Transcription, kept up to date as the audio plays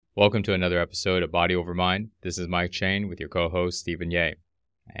Welcome to another episode of Body Over Mind. This is Mike Chang with your co-host Stephen Ye.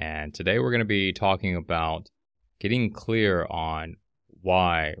 And today we're going to be talking about getting clear on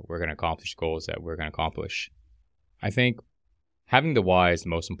why we're going to accomplish goals that we're going to accomplish. I think having the why is the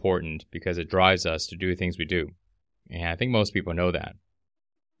most important because it drives us to do things we do. And I think most people know that.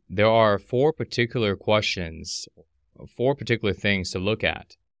 There are four particular questions, four particular things to look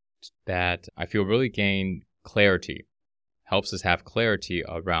at that I feel really gain clarity, helps us have clarity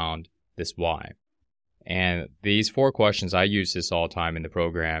around this why. And these four questions, I use this all the time in the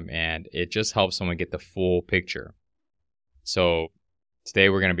program, and it just helps someone get the full picture. So today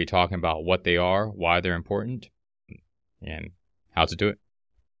we're going to be talking about what they are, why they're important, and how to do it.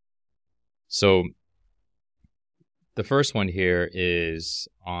 So the first one here is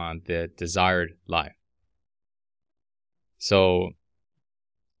on the desired life. So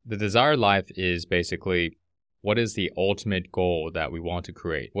the desired life is basically, what is the ultimate goal that we want to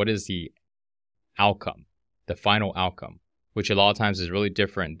create? What is the outcome, the final outcome, which a lot of times is really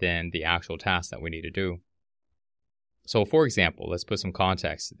different than the actual task that we need to do. So for example, let's put some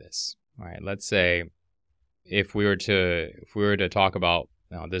context to this. All right, let's say if we were to talk about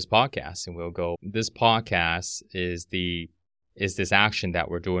this podcast, and we'll go, this podcast is this action that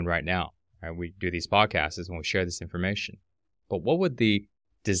we're doing right now. Right? We do these podcasts when we share this information. But what would the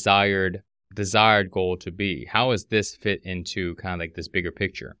desired goal to be? How does this fit into kind of like this bigger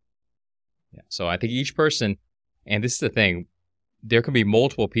picture? Yeah. So I think each person, and this is the thing, there can be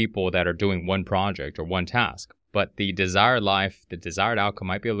multiple people that are doing one project or one task, but the desired life, the desired outcome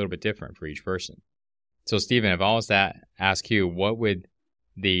might be a little bit different for each person. So Stephen, if I was to ask you, what would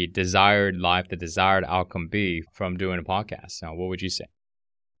the desired life, the desired outcome be from doing a podcast? Now, what would you say?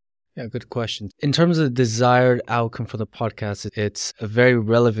 Yeah, good question. In terms of the desired outcome for the podcast, it's a very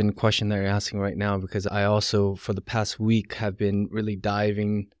relevant question that you're asking right now, because I also, for the past week, have been really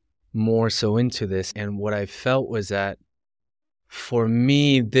diving more so into this. And what I felt was that for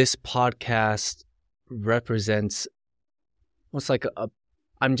me, this podcast represents almost like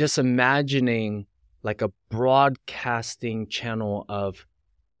I'm just imagining like a broadcasting channel of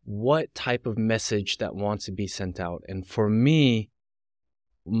what type of message that wants to be sent out. And for me,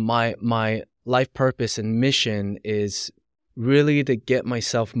 my life purpose and mission is really to get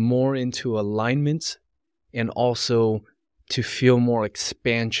myself more into alignment and also to feel more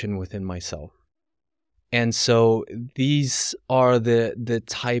expansion within myself. And so these are the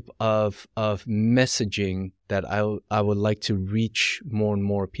type of messaging that I would like to reach more and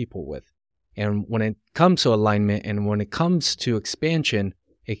more people with. And when it comes to alignment and when it comes to expansion,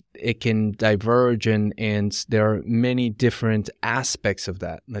 it can diverge and there are many different aspects of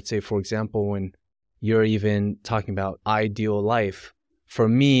that. Let's say, for example, when you're even talking about ideal life, for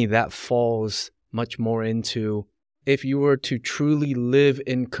me, that falls much more into if you were to truly live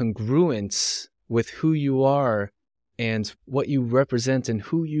in congruence with who you are and what you represent and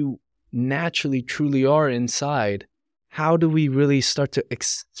who you naturally truly are inside, how do we really start to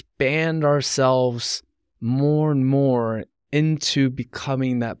expand ourselves more and more into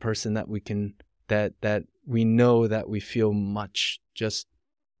becoming that person that we can, that we know that we feel much just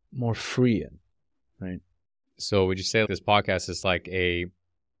more free in, right? So would you say this podcast is like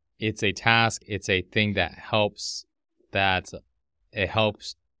it's a task, it's a thing that helps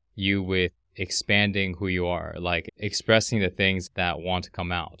you with expanding who you are, like expressing the things that want to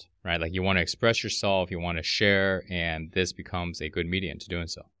come out, right? Like you want to express yourself, you want to share, and this becomes a good medium to doing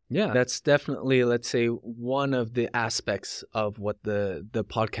so. Yeah, that's definitely, let's say, one of the aspects of what the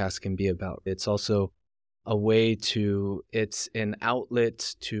podcast can be about. It's also a way it's an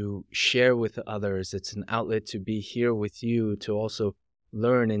outlet to share with others. It's an outlet to be here with you, to also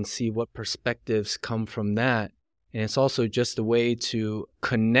learn and see what perspectives come from that. And it's also just a way to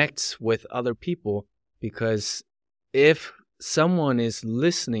connect with other people, because if someone is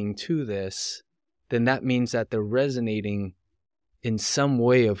listening to this, then that means that they're resonating in some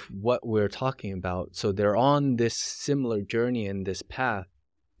way of what we're talking about. So they're on this similar journey and this path.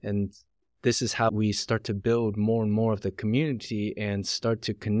 And this is how we start to build more and more of the community and start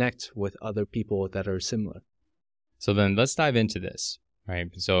to connect with other people that are similar. So then let's dive into this, right?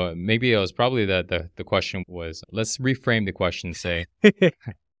 So maybe it was probably the question was, let's reframe the question and say,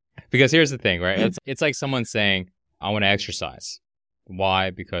 because here's the thing, right? It's like someone saying, I want to exercise. Why?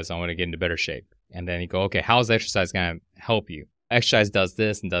 Because I want to get into better shape. And then you go, okay, how's exercise going to help you? Exercise does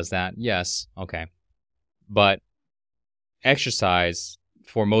this and does that. Yes, okay. But exercise,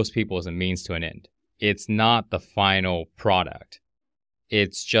 for most people, is a means to an end. It's not the final product.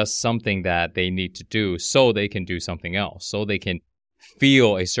 It's just something that they need to do so they can do something else, so they can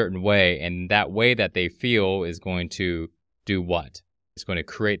feel a certain way. And that way that they feel is going to do what? is going to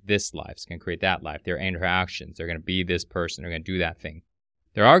create this life, it's going to create that life. Their interactions, they're going to be this person, they're going to do that thing.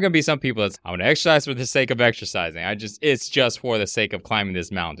 There are going to be some people that's, I'm going to exercise for the sake of exercising. It's just for the sake of climbing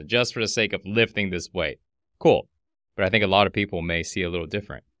this mountain, just for the sake of lifting this weight. Cool. But I think a lot of people may see a little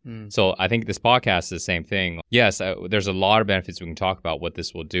different. So I think this podcast is the same thing. Yes, there's a lot of benefits we can talk about what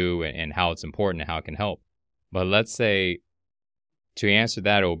this will do and how it's important and how it can help. But let's say to answer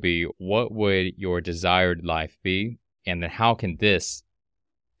that, it will be, what would your desired life be? And then how can this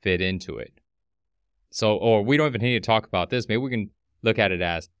fit into it? So, or we don't even need to talk about this. Maybe we can look at it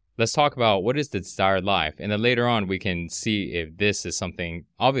as, let's talk about what is the desired life. And then later on, we can see if this is something,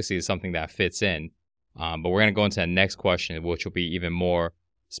 obviously it's something that fits in. But we're going to go into the next question, which will be even more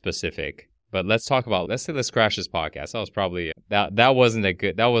specific. But let's talk about, let's crash this podcast. That was probably, that wasn't a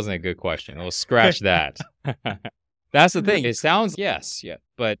good question. We'll scratch that. That's the thing. It sounds, yes, yeah.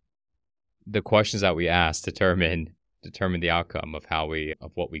 But the questions that we ask determine the outcome of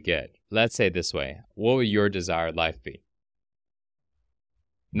what we get. Let's say it this way. What would your desired life be?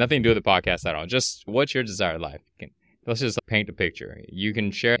 Nothing to do with the podcast at all. Just what's your desired life? Let's just paint a picture. You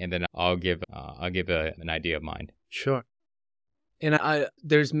can share, and then I'll give an idea of mine. Sure. And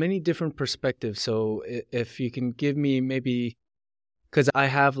there's many different perspectives. So if you can give me maybe, because I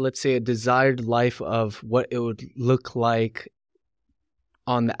have, let's say, a desired life of what it would look like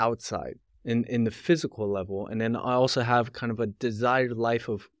on the outside, in the physical level. And then I also have kind of a desired life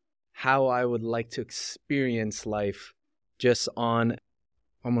of how I would like to experience life just on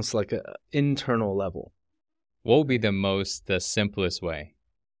almost like an internal level. What would be the simplest way?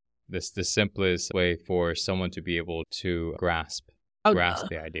 The simplest way for someone to be able to grasp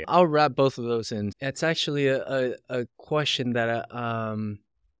the idea. I'll wrap both of those in. It's actually a question that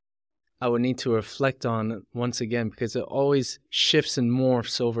I would need to reflect on once again, because it always shifts and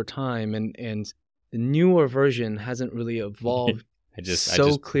morphs over time, and the newer version hasn't really evolved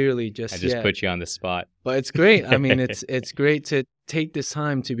clearly just yet. I just put you on the spot. But it's great. I mean, it's great to take this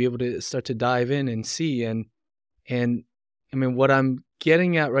time to be able to start to dive in and see. And I mean, what I'm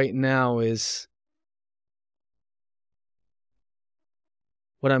getting at right now is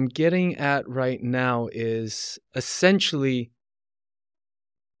essentially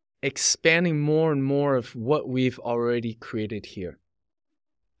expanding more and more of what we've already created here.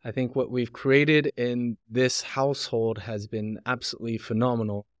 I think what we've created in this household has been absolutely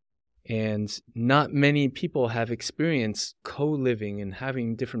phenomenal. And not many people have experienced co-living and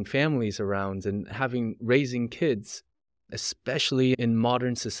having different families around and raising kids, especially in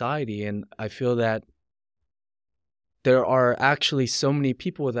modern society. And I feel that there are actually so many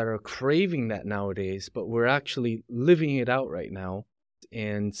people that are craving that nowadays, but we're actually living it out right now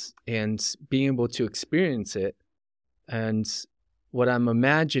and being able to experience it. And what I'm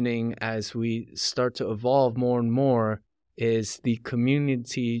imagining as we start to evolve more and more is the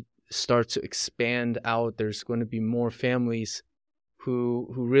community starts to expand out. There's going to be more families who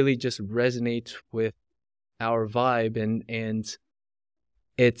really just resonate with our vibe, and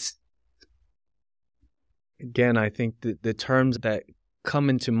it's, again, I think the terms that come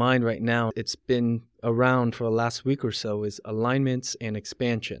into mind right now, it's been around for the last week or so, is alignments and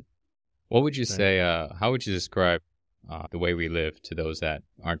expansion. What would you say, how would you describe the way we live to those that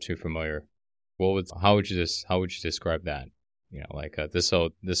aren't too familiar? How would you describe that? You know, like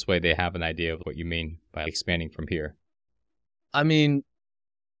this way they have an idea of what you mean by expanding from here. I mean,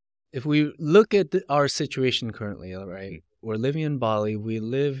 if we look at our situation currently, right? We're living in Bali. We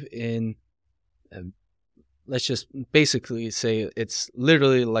live in, let's just basically say it's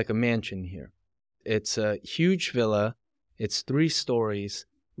literally like a mansion here. It's a huge villa. It's 3 stories.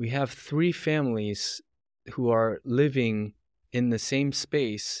 We have 3 families who are living in the same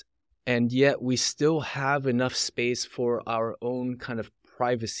space, and yet we still have enough space for our own kind of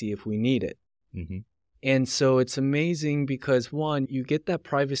privacy if we need it. Mm-hmm. And so it's amazing because, one, you get that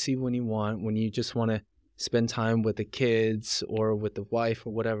privacy when you just want to spend time with the kids or with the wife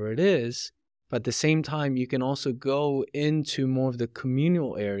or whatever it is. But at the same time, you can also go into more of the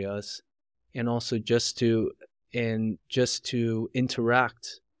communal areas and also just to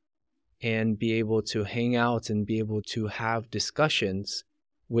interact and be able to hang out and be able to have discussions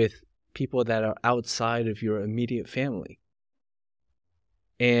with people that are outside of your immediate family.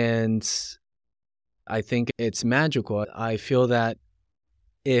 And I think it's magical. I feel that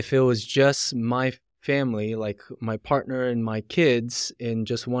if it was just my family, like my partner and my kids in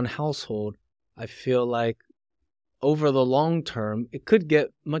just one household, I feel like over the long term, it could get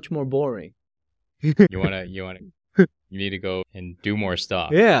much more boring. You need to go and do more stuff.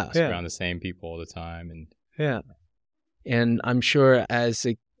 Yeah. Around the same people all the time. And I'm sure as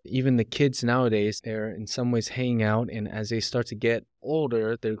Even the kids nowadays, they're in some ways hanging out, and as they start to get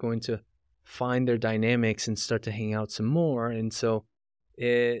older, they're going to find their dynamics and start to hang out some more. And so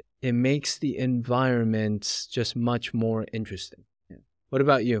it makes the environment just much more interesting. Yeah. What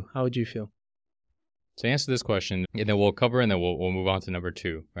about you? How would you feel? To answer this question, and then we'll cover and then we'll move on to number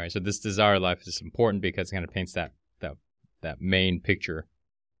 2, right? So this desire life is important because it kind of paints that main picture.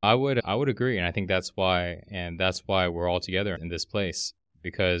 I would agree, and I think that's why we're all together in this place,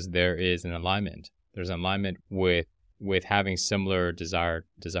 because there is an alignment. There's an alignment with having similar desired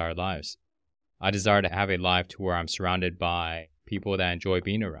lives. I desire to have a life to where I'm surrounded by people that I enjoy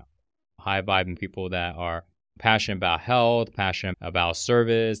being around, high vibing people that are passionate about health, passionate about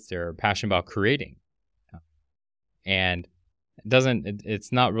service, they're passionate about creating. And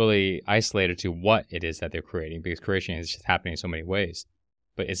it's not really isolated to what it is that they're creating, because creation is just happening in so many ways.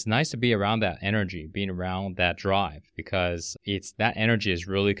 But it's nice to be around that energy, being around that drive, because that energy is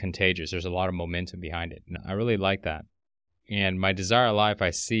really contagious. There's a lot of momentum behind it. And I really like that. And my desire life, I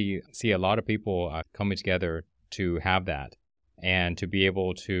see a lot of people coming together to have that, and to be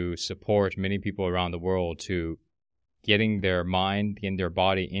able to support many people around the world to getting their mind and their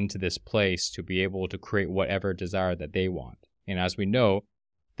body into this place to be able to create whatever desire that they want. And as we know,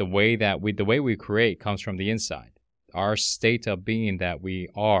 the way we create comes from the inside. Our state of being that we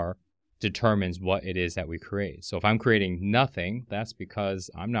are determines what it is that we create. So if I'm creating nothing, that's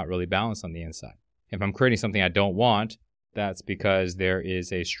because I'm not really balanced on the inside. If I'm creating something I don't want, that's because there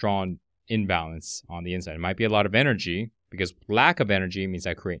is a strong imbalance on the inside. It might be a lot of energy, because lack of energy means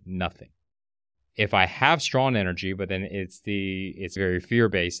I create nothing. If I have strong energy, but then it's very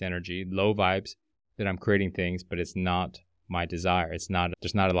fear-based energy, low vibes, then I'm creating things, but it's not my desire. There's not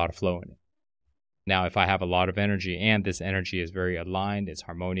a lot of flow in it. Now, if I have a lot of energy and this energy is very aligned, it's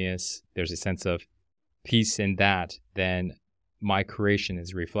harmonious, there's a sense of peace in that, then my creation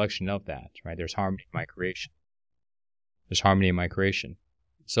is a reflection of that, right? There's harmony in my creation.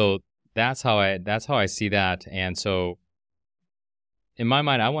 So that's how I see that. And so in my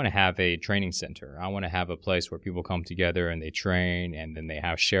mind, I want to have a training center. I want to have a place where people come together and they train, and then they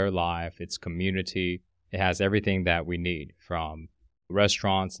have shared life. It's community. It has everything that we need, from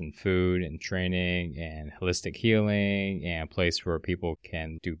restaurants and food and training and holistic healing, and a place where people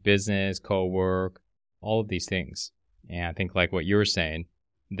can do business, co-work, all of these things. And I think, like what you were saying,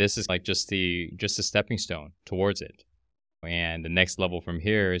 this is like just a stepping stone towards it. And the next level from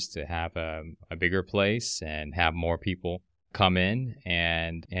here is to have a bigger place and have more people come in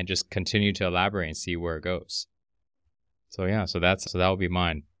and just continue to elaborate and see where it goes. So yeah, so that will be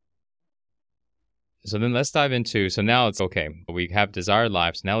mine. So then let's dive into, so now it's okay, we have desired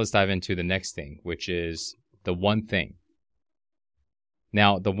lives. Now let's dive into the next thing, which is the one thing.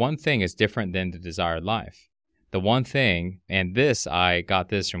 Now, the one thing is different than the desired life. The one thing, and I got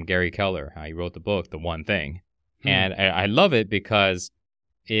this from Gary Keller, how he wrote the book, The One Thing. And I love it because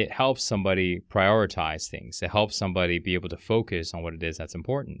it helps somebody prioritize things. It helps somebody be able to focus on what it is that's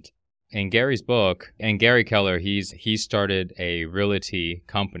important. In Gary's book, and Gary Keller, he started a real estate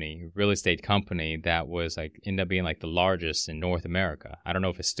company that was ended up being like the largest in North America. I don't know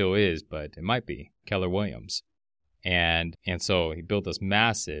if it still is, but it might be, Keller Williams. And so he built this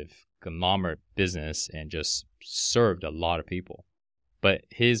massive conglomerate business and just served a lot of people. But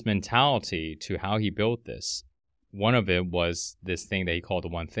his mentality to how he built this, one of it was this thing that he called the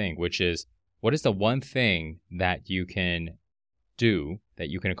one thing, which is, what is the one thing that you can do, that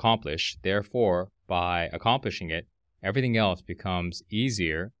you can accomplish? Therefore, by accomplishing it, everything else becomes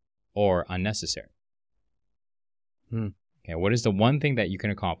easier or unnecessary. Okay, what is the one thing that you can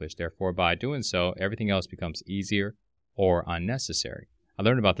accomplish? Therefore, by doing so, everything else becomes easier or unnecessary. I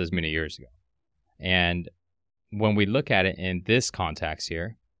learned about this many years ago. And when we look at it in this context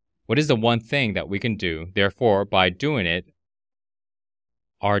here, what is the one thing that we can do? Therefore, by doing it,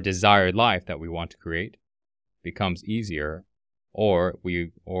 our desired life that we want to create becomes easier or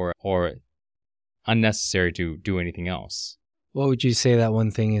unnecessary to do anything else. What would you say that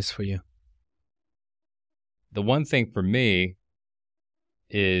one thing is for you? The one thing for me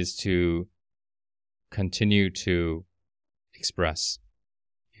is to continue to express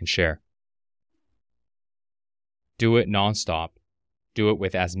and share. Do it nonstop. Do it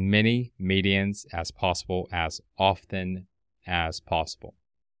with as many mediums as possible, as often as possible.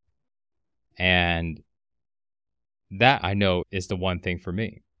 And that, I know, is the one thing for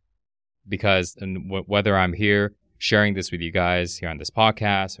me. Because whether I'm here sharing this with you guys here on this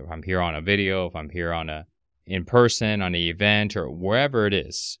podcast, or if I'm here on a video, if I'm here in person, on an event, or wherever it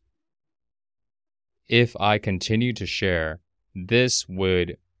is, if I continue to share, this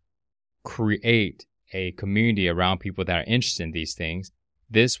would create a community around people that are interested in these things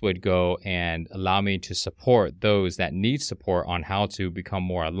this would go and allow me to support those that need support on how to become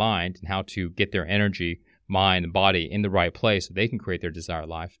more aligned and how to get their energy, mind, and body in the right place so they can create their desired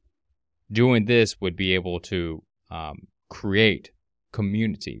life. Doing this would be able to create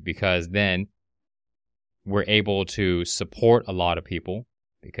community, because then we're able to support a lot of people,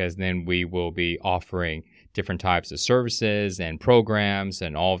 because then we will be offering different types of services and programs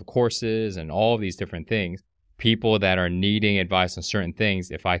and all the courses and all of these different things. People that are needing advice on certain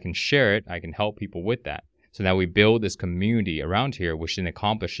things, if I can share it, I can help people with that. So now we build this community around here, which then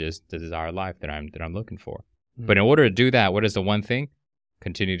accomplishes the desired life that I'm looking for. Mm-hmm. But in order to do that, what is the one thing?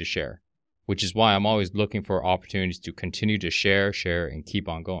 Continue to share, which is why I'm always looking for opportunities to continue to share, and keep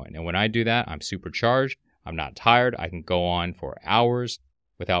on going. And when I do that, I'm supercharged. I'm not tired. I can go on for hours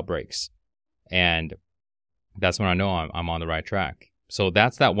without breaks. And that's when I know I'm on the right track. So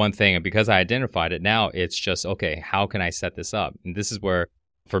that's that one thing. And because I identified it, now it's just, okay, how can I set this up? And this is where,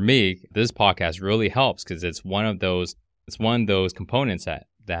 for me, this podcast really helps, because it's one of those components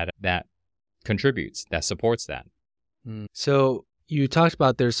that contributes, that supports that. So you talked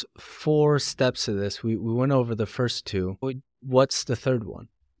about there's 4 steps to this. We went over the first 2. What's the third one?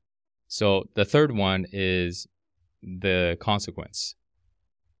 So the third one is the consequence.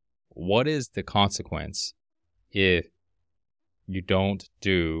 What is the consequence if you don't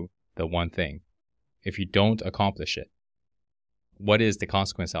do the one thing? If you don't accomplish it, what is the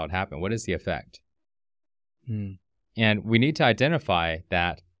consequence that would happen? What is the effect? And we need to identify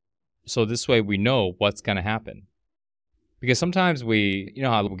that, so this way we know what's going to happen. Because sometimes we, you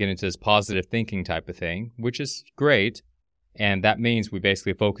know how we get into this positive thinking type of thing, which is great. And that means we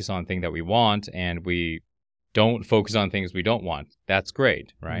basically focus on things that we want, and we don't focus on things we don't want. That's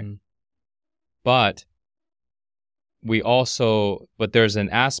great, right? But there's an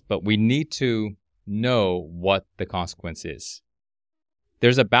aspect, we need to know what the consequence is.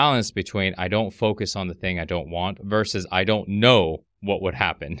 There's a balance between I don't focus on the thing I don't want versus I don't know what would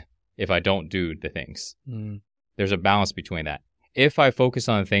happen if I don't do the things. There's a balance between that. If I focus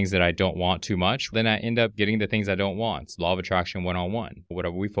on the things that I don't want too much, then I end up getting the things I don't want. It's law of attraction 101.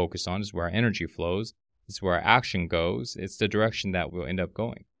 Whatever we focus on is where our energy flows. It's where our action goes. It's the direction that we'll end up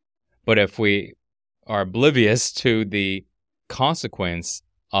going. But if we are oblivious to the consequence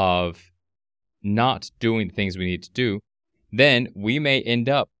of not doing the things we need to do, then we may end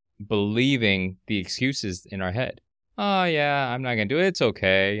up believing the excuses in our head. Oh, yeah, I'm not going to do it. It's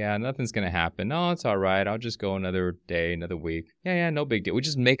okay. Yeah, nothing's going to happen. No, it's all right. I'll just go another day, another week. Yeah, no big deal. We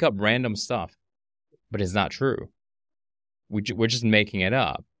just make up random stuff. But it's not true. We're just making it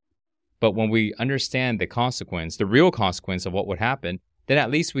up. But when we understand the consequence, the real consequence of what would happen, then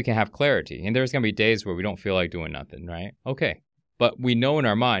at least we can have clarity. And there's going to be days where we don't feel like doing nothing, right? Okay. But we know in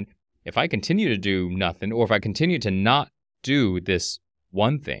our mind, if I continue to do nothing, or if I continue to not do this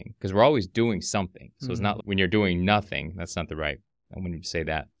one thing, because we're always doing something. So it's not when you're doing nothing, that's not the right, and when you say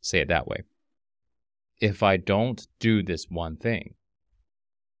it that way. If I don't do this one thing,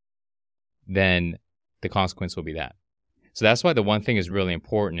 then the consequence will be that. So that's why the one thing is really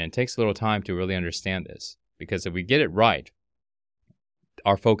important, and it takes a little time to really understand this, because if we get it right,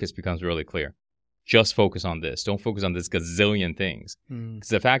 our focus becomes really clear. Just focus on this. Don't focus on this gazillion things. Because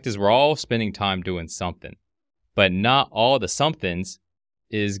the fact is, we're all spending time doing something, but not all the somethings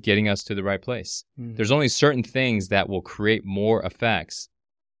is getting us to the right place. There's only certain things that will create more effects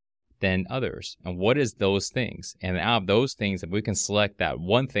than others. And what is those things? And out of those things, if we can select that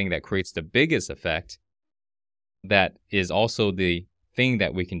one thing that creates the biggest effect, that is also the thing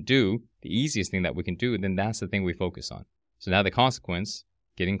that we can do, the easiest thing that we can do, then that's the thing we focus on. So now the consequence,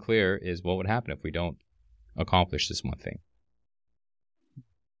 getting clear, is what would happen if we don't accomplish this one thing.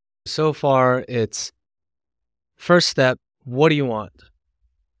 So far, it's first step, what do you want?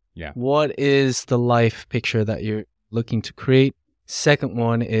 Yeah. What is the life picture that you're looking to create? Second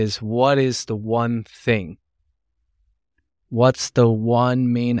one is, what is the one thing? What's the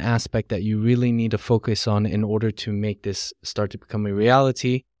one main aspect that you really need to focus on in order to make this start to become a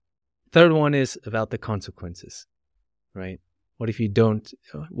reality? Third one is about the consequences, right? What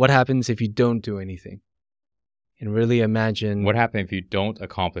happens if you don't do anything? And really imagine what happens if you don't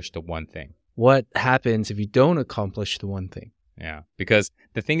accomplish the one thing. What happens if you don't accomplish the one thing? Yeah, because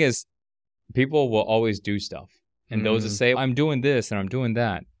the thing is, people will always do stuff. And those that say, I'm doing this and I'm doing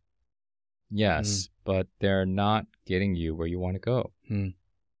that. Yes, but they're not getting you where you want to go.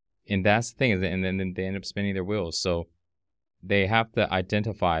 And that's the thing, and then they end up spinning their wheels. So they have to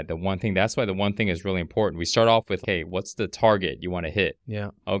identify the one thing. That's why the one thing is really important. We start off with, hey, what's the target you want to hit?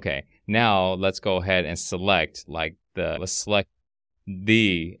 Yeah. Okay, now let's go ahead and select, let's select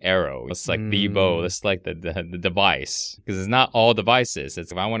the arrow. It's like the bow. It's like the device. Because it's not all devices.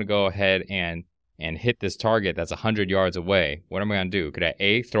 It's if I want to go ahead and hit this target that's 100 yards away, what am I going to do? Could I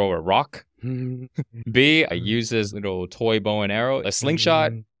A, throw a rock? B, I use this little toy bow and arrow, a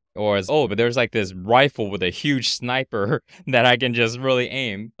slingshot? Or but there's like this rifle with a huge sniper that I can just really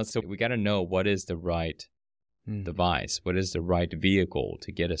aim. So we got to know what is the right device, what is the right vehicle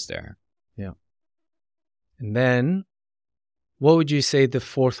to get us there. Yeah. And then, what would you say the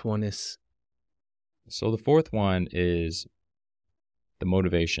fourth one is? So the fourth one is the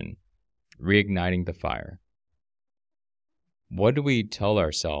motivation, reigniting the fire. What do we tell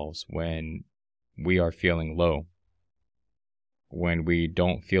ourselves when we are feeling low? When we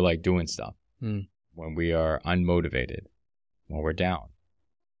don't feel like doing stuff, when we are unmotivated, when we're down.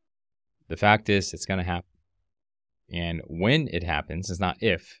 The fact is, it's going to happen. And when it happens, it's not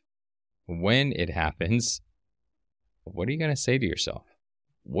if. When it happens, what are you going to say to yourself?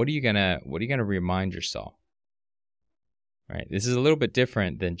 What are you going to remind yourself? Right? This is a little bit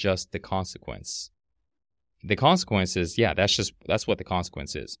different than just the consequence. The consequence is, that's what the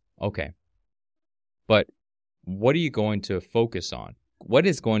consequence is. Okay. But what are you going to focus on? What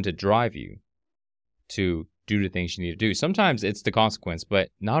is going to drive you to do the things you need to do? Sometimes it's the consequence, but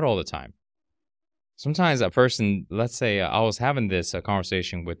not all the time. Sometimes a person, let's say I was having this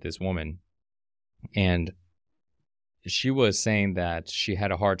conversation with this woman, and she was saying that she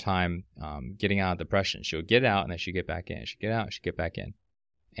had a hard time getting out of depression. She would get out and then she'd get back in. She'd get out and she'd get back in.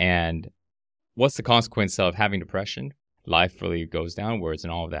 And what's the consequence of having depression? Life really goes downwards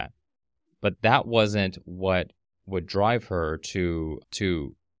and all of that. But that wasn't what would drive her to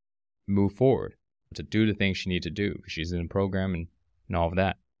move forward, to do the things she needs to do. She's in a program and all of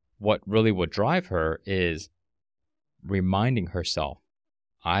that. What really would drive her is reminding herself,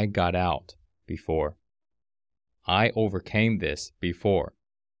 I got out before. I overcame this before.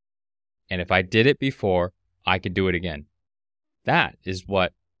 And if I did it before, I could do it again. That is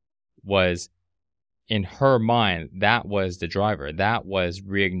what was in her mind. That was the driver. That was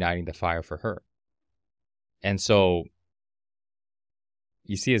reigniting the fire for her. And so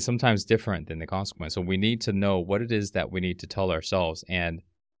you see, it's sometimes different than the consequence. So we need to know what it is that we need to tell ourselves. And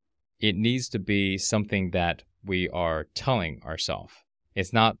it needs to be something that we are telling ourselves.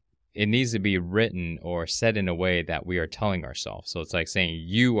 It needs to be written or said in a way that we are telling ourselves. So it's like saying,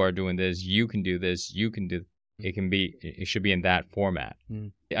 you are doing this, you can do this, you can do. It should be in that format.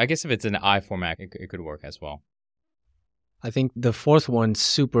 I guess if it's in the I format, it could work as well. I think the fourth one's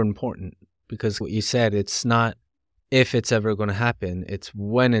super important because what you said, it's not if it's ever going to happen, it's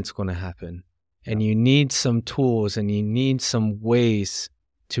when it's going to happen. And you need some tools and you need some ways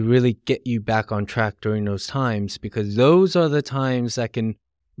to really get you back on track during those times, because those are the times that can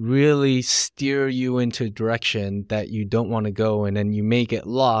really steer you into a direction that you don't want to go, and then you may get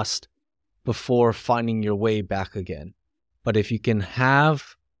lost before finding your way back again. But if you can have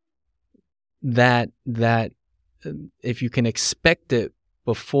that if you can expect it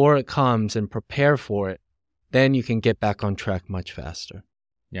before it comes and prepare for it, then you can get back on track much faster.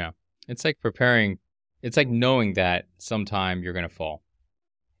 Yeah. It's like preparing. It's like knowing that sometime you're going to fall.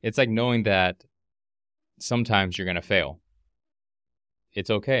 It's like knowing that sometimes you're going to fail.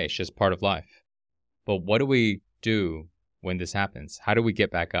 It's okay. It's just part of life. But what do we do when this happens? How do we get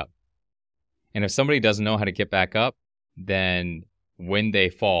back up? And if somebody doesn't know how to get back up, then when they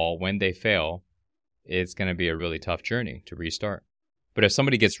fall, when they fail, it's going to be a really tough journey to restart. But if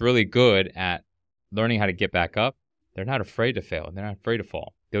somebody gets really good at learning how to get back up, they're not afraid to fail. They're not afraid to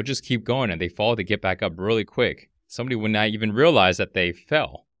fall. They'll just keep going, and they fall to get back up really quick. Somebody would not even realize that they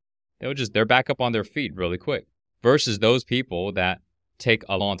fell. They're back up on their feet really quick. Versus those people that take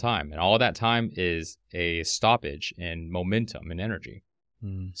a long time. And all that time is a stoppage in momentum and energy.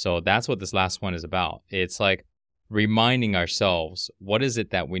 So that's what this last one is about. It's like reminding ourselves, what is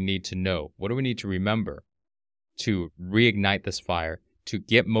it that we need to know? What do we need to remember to reignite this fire, to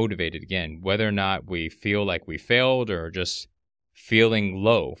get motivated again, whether or not we feel like we failed or just feeling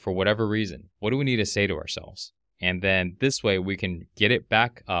low for whatever reason? What do we need to say to ourselves? And then this way we can get it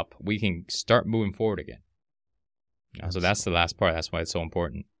back up. We can start moving forward again. So that's the last part. That's why it's so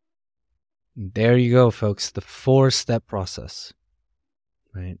important. There you go, folks. The 4-step process.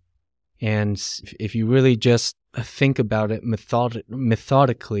 Right. And if you really just think about it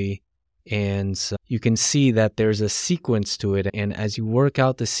methodically, and you can see that there's a sequence to it. And as you work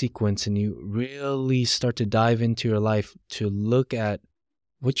out the sequence and you really start to dive into your life to look at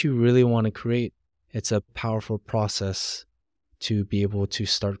what you really want to create, it's a powerful process to be able to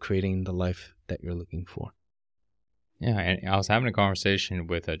start creating the life that you're looking for. Yeah, and I was having a conversation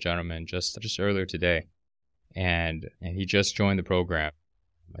with a gentleman just earlier today, and he just joined the program,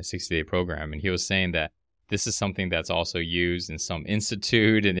 my 60-day program, and he was saying that this is something that's also used in some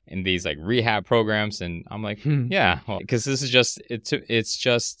institute and in these like rehab programs. And I'm like, yeah, because this is just, it's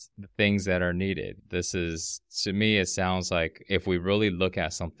just the things that are needed. This is, to me, it sounds like if we really look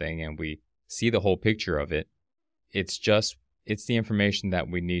at something and we see the whole picture of it, it's the information that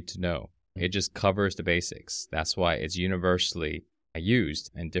we need to know. It just covers the basics. That's why it's universally used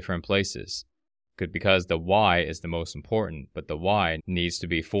in different places. Because the why is the most important, but the why needs to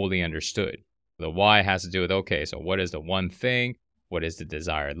be fully understood. The why has to do with, okay, so what is the one thing? What is the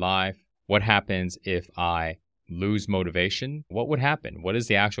desired life? What happens if I lose motivation? What would happen? What is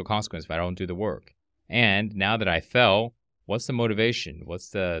the actual consequence if I don't do the work? And now that I fell, what's the motivation? What's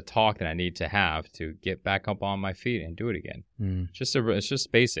the talk that I need to have to get back up on my feet and do it again? It's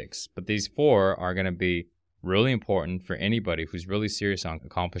just basics. But these 4 are going to be really important for anybody who's really serious on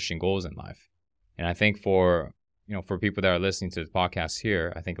accomplishing goals in life. And I think for people that are listening to the podcast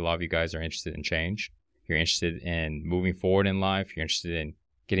here, I think a lot of you guys are interested in change. You're interested in moving forward in life. You're interested in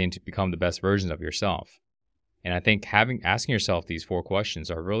getting to become the best versions of yourself. And I think asking yourself these 4 questions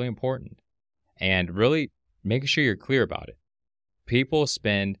are really important, and really making sure you're clear about it. People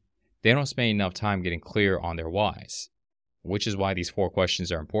they don't spend enough time getting clear on their whys, which is why these 4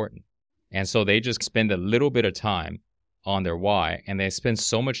 questions are important. And so they just spend a little bit of time on their why, and they spend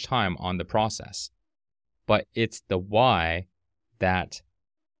so much time on the process. But it's the why that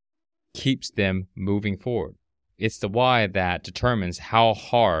keeps them moving forward. It's the why that determines how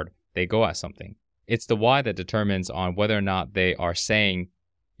hard they go at something. It's the why that determines on whether or not they are saying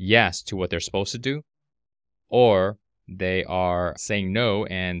yes to what they're supposed to do, or they are saying no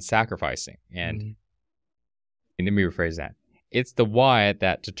and sacrificing. And let me rephrase that. It's the why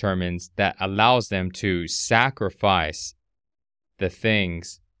that allows them to sacrifice the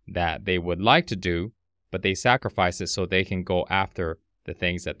things that they would like to do, but they sacrifice it so they can go after the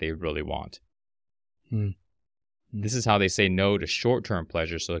things that they really want. This is how they say no to short-term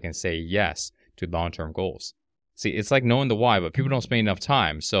pleasures so they can say yes to long-term goals. See, it's like knowing the why, but people don't spend enough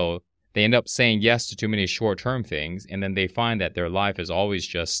time. So they end up saying yes to too many short-term things, and then they find that their life is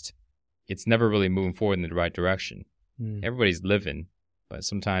always it's never really moving forward in the right direction. Everybody's living, but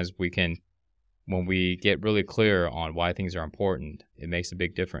sometimes when we get really clear on why things are important, it makes a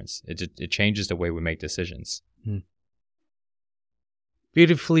big difference. It changes the way we make decisions.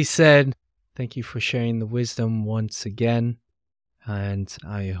 Beautifully said. Thank you for sharing the wisdom once again. And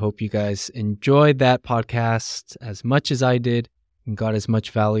I hope you guys enjoyed that podcast as much as I did and got as much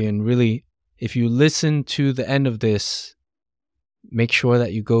value. And really, if you listen to the end of this, make sure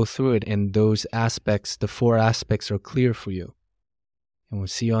that you go through it and those aspects, the 4 aspects, are clear for you. And we'll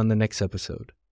see you on the next episode.